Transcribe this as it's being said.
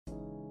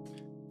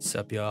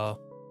Sup, y'all?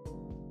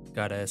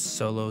 Got a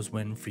solos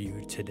win for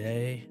you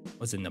today.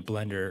 Was in the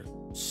blender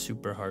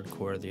super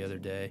hardcore the other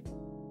day,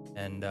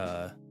 and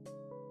I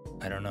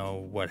don't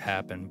know what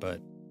happened,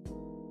 but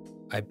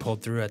I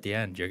pulled through at the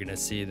end. You're gonna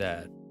see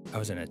that I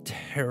was in a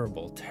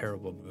terrible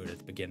mood at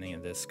the beginning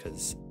of this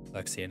because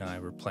Lexi and I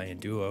were playing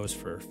duos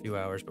for a few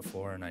hours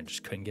before, and I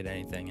just couldn't get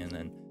anything. And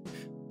then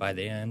by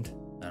the end,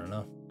 I don't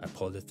know, I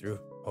pulled it through.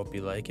 Hope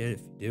you like it.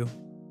 If you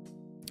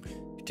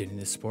do, continue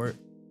to support.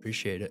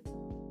 Appreciate it.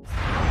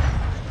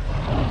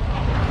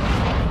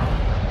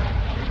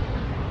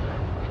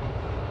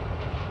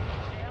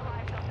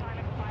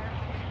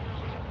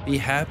 Be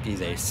happy,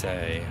 they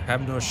say.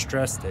 Have no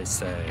stress, they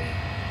say.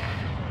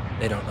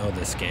 They don't know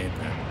this game,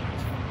 man.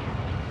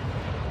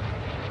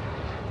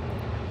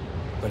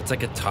 But it's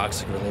like a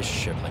toxic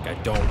relationship. Like, I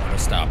don't want to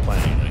stop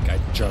playing. Like, I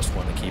just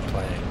want to keep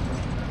playing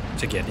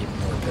to get even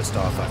more pissed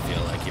off, I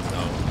feel like, even though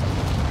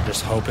I'm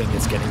just hoping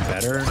it's getting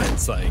better. And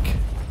it's like,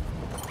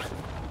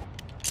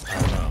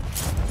 I don't know.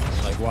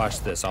 Like,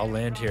 watch this. I'll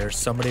land here.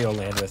 Somebody will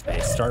land with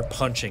me, start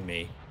punching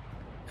me,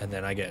 and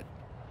then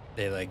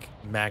they like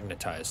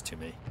magnetize to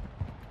me.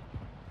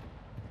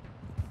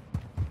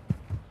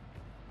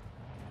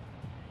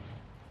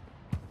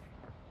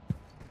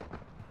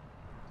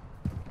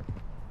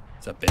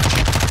 What's up, bitch?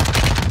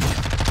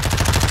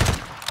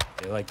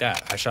 Okay, like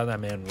that. I shot that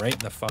man right in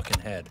the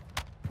fucking head.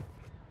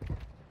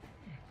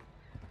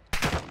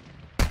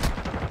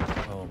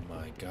 Oh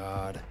my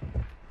god.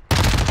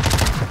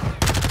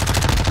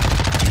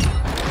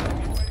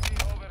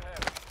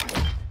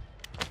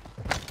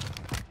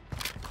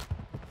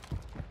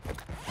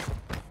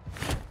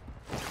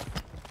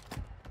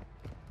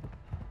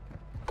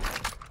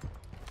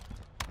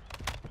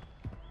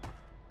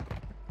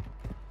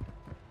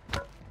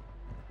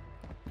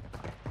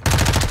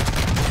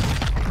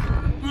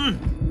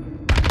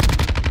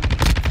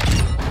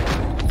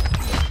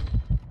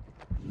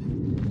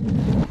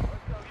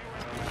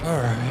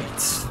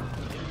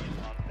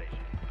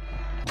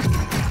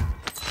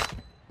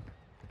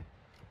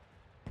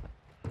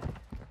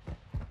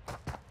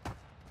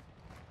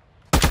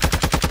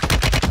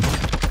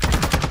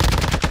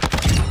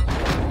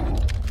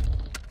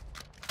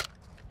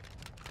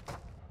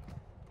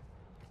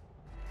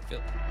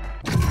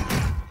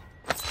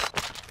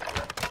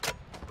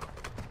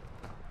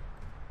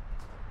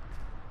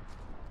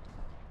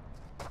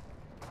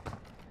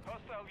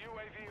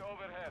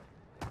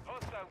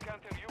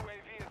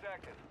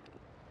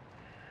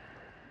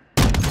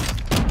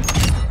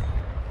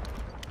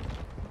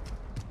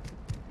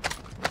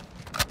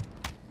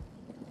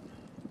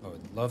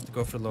 Love to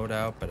go for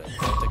loadout, but I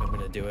don't think I'm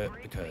gonna do it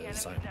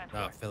because I'm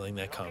not feeling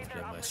that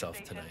confident in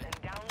myself tonight.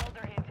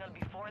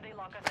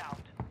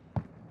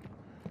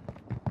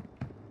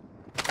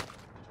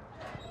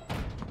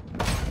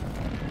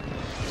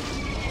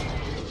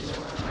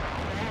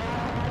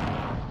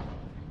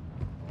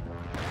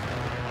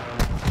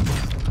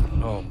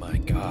 Oh my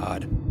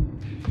god.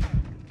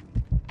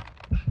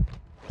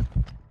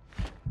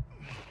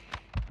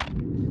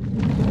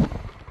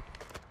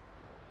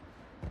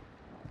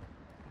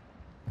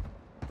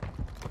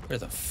 Where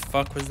the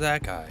fuck was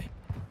that guy?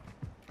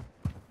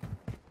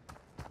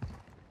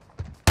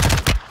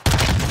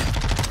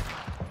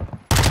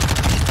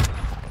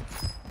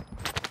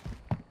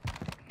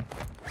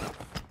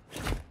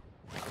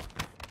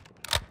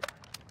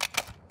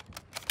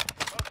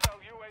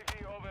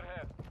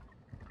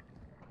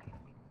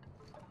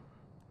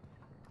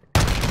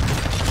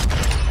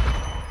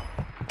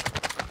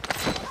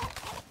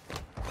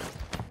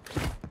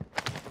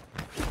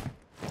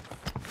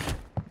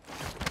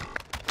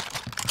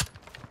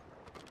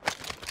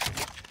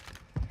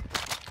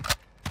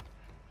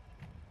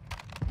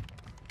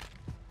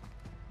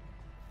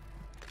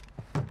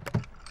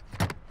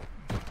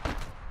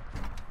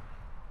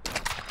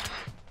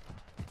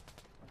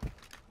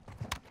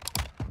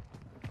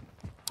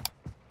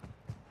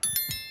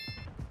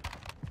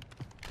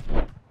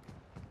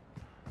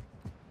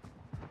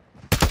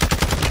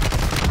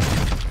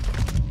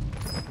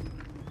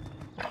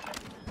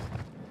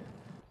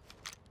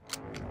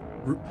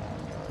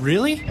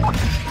 Really?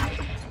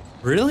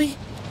 Really?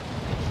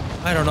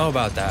 I don't know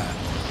about that.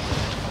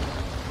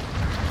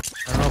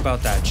 I don't know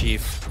about that,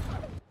 Chief.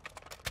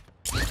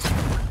 My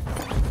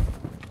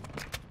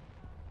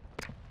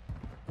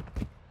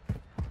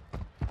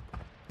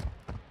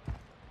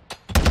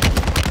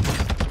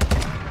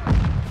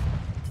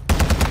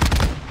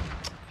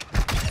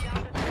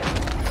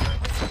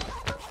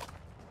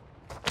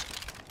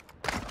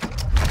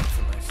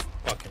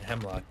fucking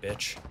hemlock,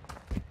 bitch.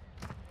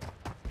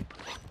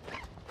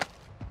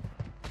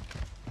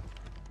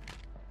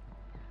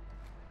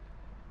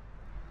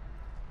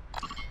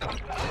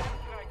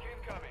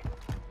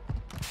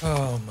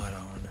 Oh,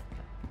 Maron.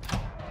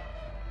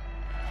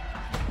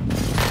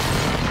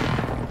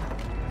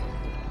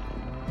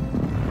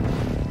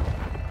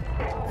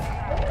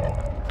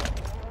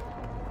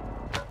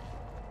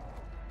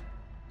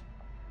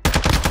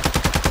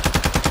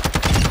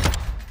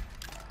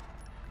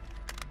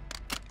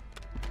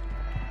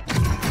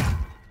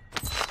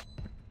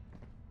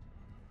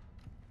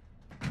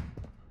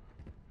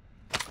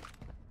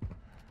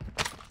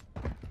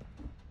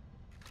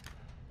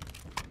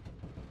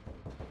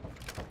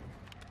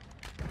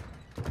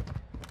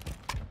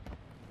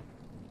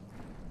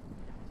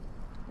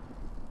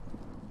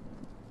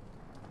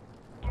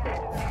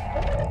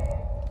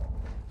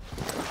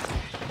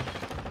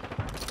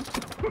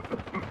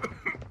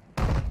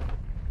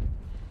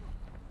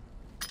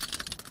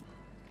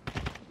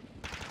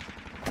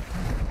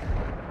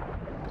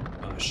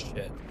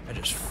 Shit, I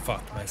just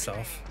fucked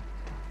myself.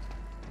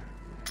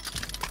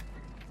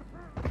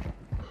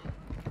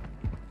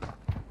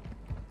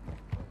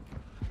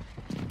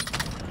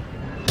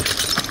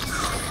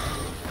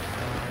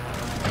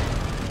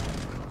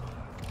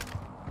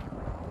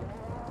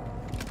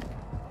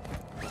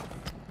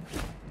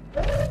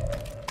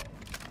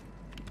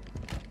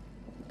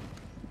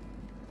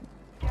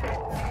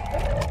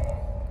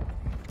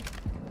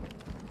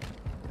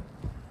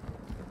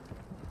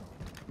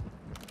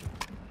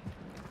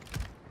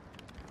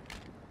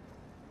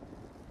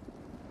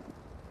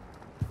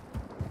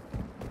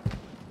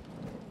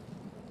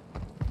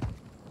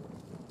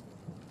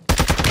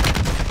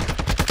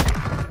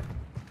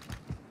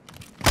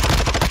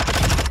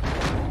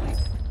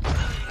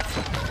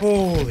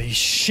 Holy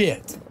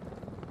shit.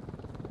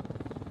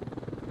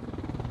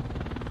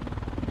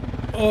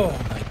 Oh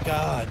my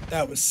god,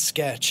 that was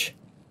sketch.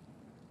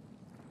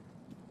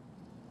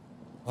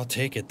 I'll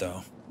take it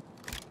though.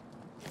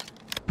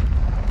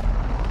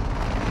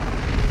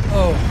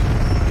 Oh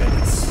my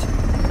goodness.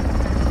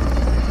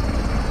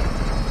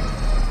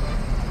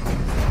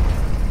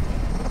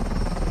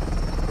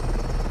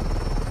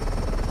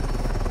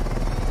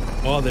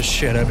 All this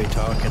shit I'd be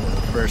talking in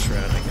the first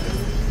round again.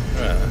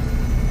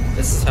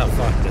 This is how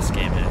fucked this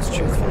game is,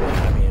 truthfully.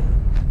 I mean,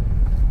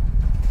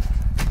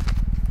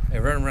 I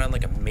run around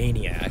like a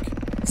maniac,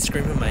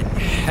 screaming my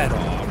head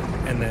off,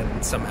 and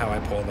then somehow I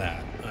pull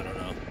that. I don't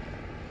know.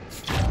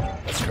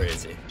 That's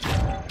crazy.